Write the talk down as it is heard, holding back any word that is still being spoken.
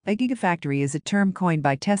A gigafactory is a term coined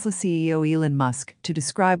by Tesla CEO Elon Musk to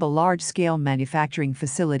describe a large-scale manufacturing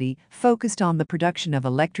facility focused on the production of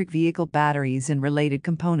electric vehicle batteries and related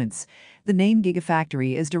components. The name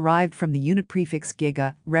Gigafactory is derived from the unit prefix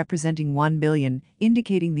giga, representing 1 billion,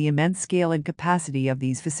 indicating the immense scale and capacity of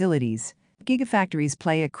these facilities. Gigafactories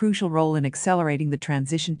play a crucial role in accelerating the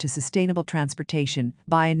transition to sustainable transportation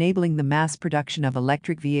by enabling the mass production of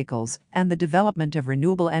electric vehicles and the development of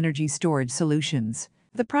renewable energy storage solutions.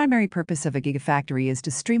 The primary purpose of a gigafactory is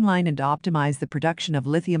to streamline and optimize the production of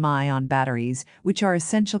lithium-ion batteries, which are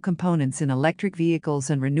essential components in electric vehicles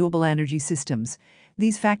and renewable energy systems.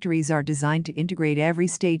 These factories are designed to integrate every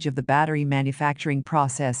stage of the battery manufacturing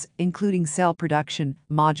process, including cell production,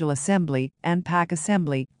 module assembly, and pack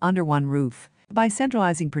assembly, under one roof. By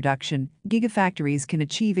centralizing production, gigafactories can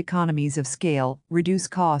achieve economies of scale, reduce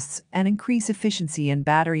costs, and increase efficiency in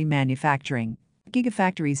battery manufacturing.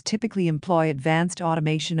 Gigafactories typically employ advanced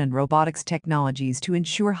automation and robotics technologies to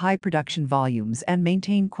ensure high production volumes and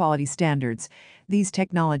maintain quality standards. These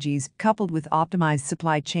technologies, coupled with optimized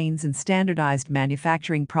supply chains and standardized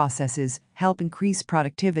manufacturing processes, help increase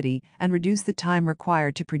productivity and reduce the time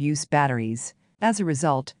required to produce batteries. As a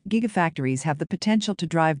result, gigafactories have the potential to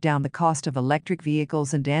drive down the cost of electric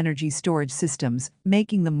vehicles and energy storage systems,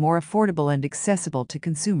 making them more affordable and accessible to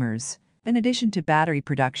consumers. In addition to battery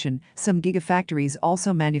production, some gigafactories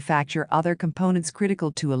also manufacture other components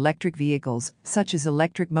critical to electric vehicles, such as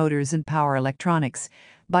electric motors and power electronics.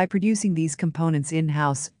 By producing these components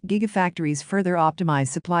in-house, gigafactories further optimize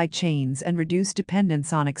supply chains and reduce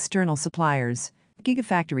dependence on external suppliers.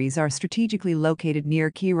 Gigafactories are strategically located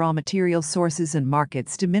near key raw material sources and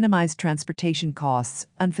markets to minimize transportation costs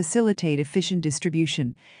and facilitate efficient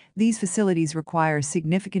distribution. These facilities require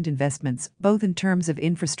significant investments, both in terms of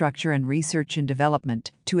infrastructure and research and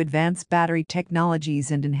development, to advance battery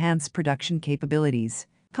technologies and enhance production capabilities.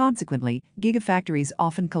 Consequently, gigafactories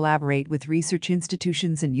often collaborate with research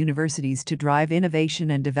institutions and universities to drive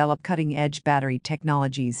innovation and develop cutting-edge battery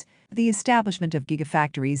technologies. The establishment of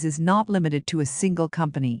gigafactories is not limited to a single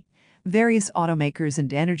company. Various automakers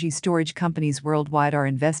and energy storage companies worldwide are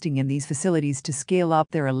investing in these facilities to scale up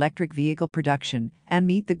their electric vehicle production and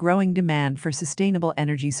meet the growing demand for sustainable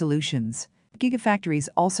energy solutions. Gigafactories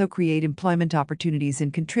also create employment opportunities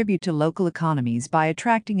and contribute to local economies by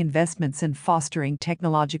attracting investments and fostering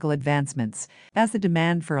technological advancements. As the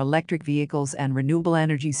demand for electric vehicles and renewable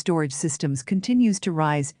energy storage systems continues to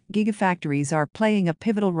rise, gigafactories are playing a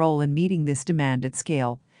pivotal role in meeting this demand at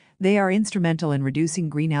scale. They are instrumental in reducing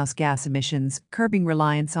greenhouse gas emissions, curbing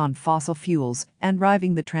reliance on fossil fuels, and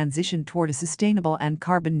driving the transition toward a sustainable and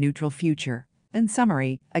carbon-neutral future. In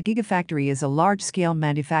summary, a gigafactory is a large-scale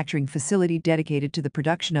manufacturing facility dedicated to the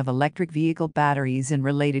production of electric vehicle batteries and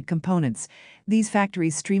related components. These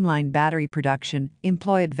factories streamline battery production,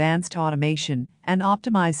 employ advanced automation, and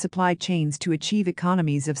optimize supply chains to achieve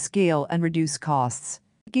economies of scale and reduce costs.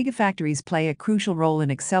 Gigafactories play a crucial role in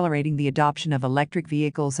accelerating the adoption of electric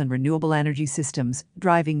vehicles and renewable energy systems,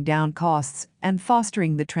 driving down costs, and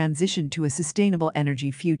fostering the transition to a sustainable energy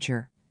future.